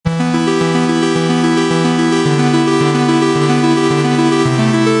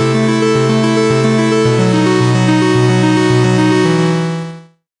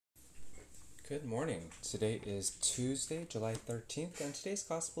Tuesday, July 13th, and today's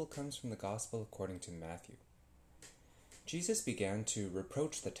Gospel comes from the Gospel according to Matthew. Jesus began to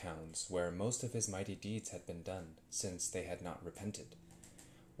reproach the towns where most of his mighty deeds had been done, since they had not repented.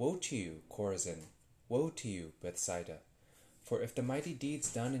 Woe to you, Chorazin! Woe to you, Bethsaida! For if the mighty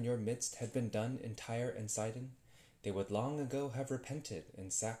deeds done in your midst had been done in Tyre and Sidon, they would long ago have repented in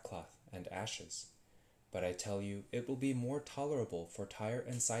sackcloth and ashes. But I tell you, it will be more tolerable for Tyre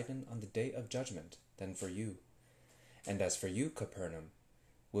and Sidon on the day of judgment than for you. And as for you, Capernaum,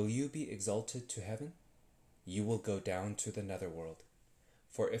 will you be exalted to heaven? You will go down to the netherworld.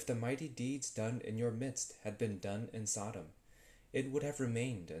 For if the mighty deeds done in your midst had been done in Sodom, it would have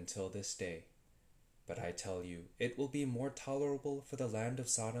remained until this day. But I tell you, it will be more tolerable for the land of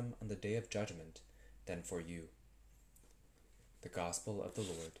Sodom on the day of judgment than for you. The Gospel of the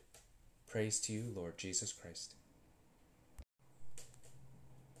Lord. Praise to you, Lord Jesus Christ.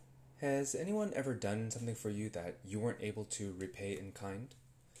 Has anyone ever done something for you that you weren't able to repay in kind?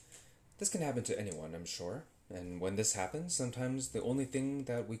 This can happen to anyone, I'm sure. And when this happens, sometimes the only thing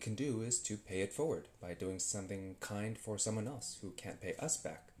that we can do is to pay it forward by doing something kind for someone else who can't pay us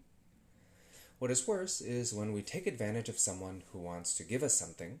back. What is worse is when we take advantage of someone who wants to give us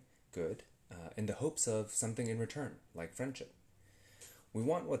something good in the hopes of something in return, like friendship. We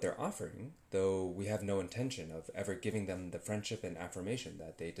want what they're offering, though we have no intention of ever giving them the friendship and affirmation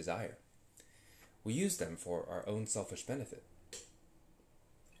that they desire. We use them for our own selfish benefit.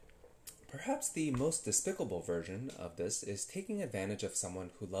 Perhaps the most despicable version of this is taking advantage of someone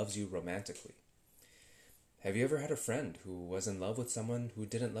who loves you romantically. Have you ever had a friend who was in love with someone who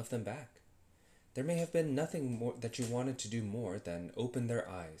didn't love them back? There may have been nothing more that you wanted to do more than open their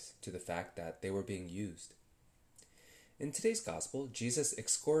eyes to the fact that they were being used. In today's Gospel, Jesus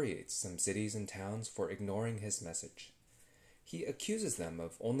excoriates some cities and towns for ignoring his message. He accuses them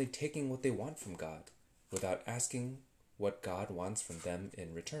of only taking what they want from God, without asking what God wants from them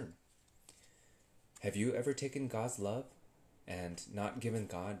in return. Have you ever taken God's love and not given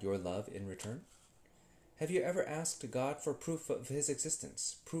God your love in return? Have you ever asked God for proof of his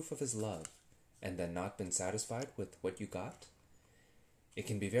existence, proof of his love, and then not been satisfied with what you got? It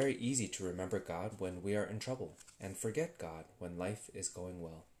can be very easy to remember God when we are in trouble and forget God when life is going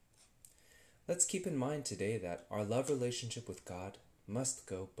well. Let's keep in mind today that our love relationship with God must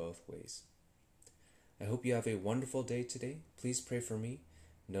go both ways. I hope you have a wonderful day today. Please pray for me.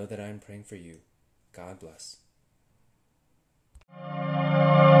 Know that I am praying for you. God bless.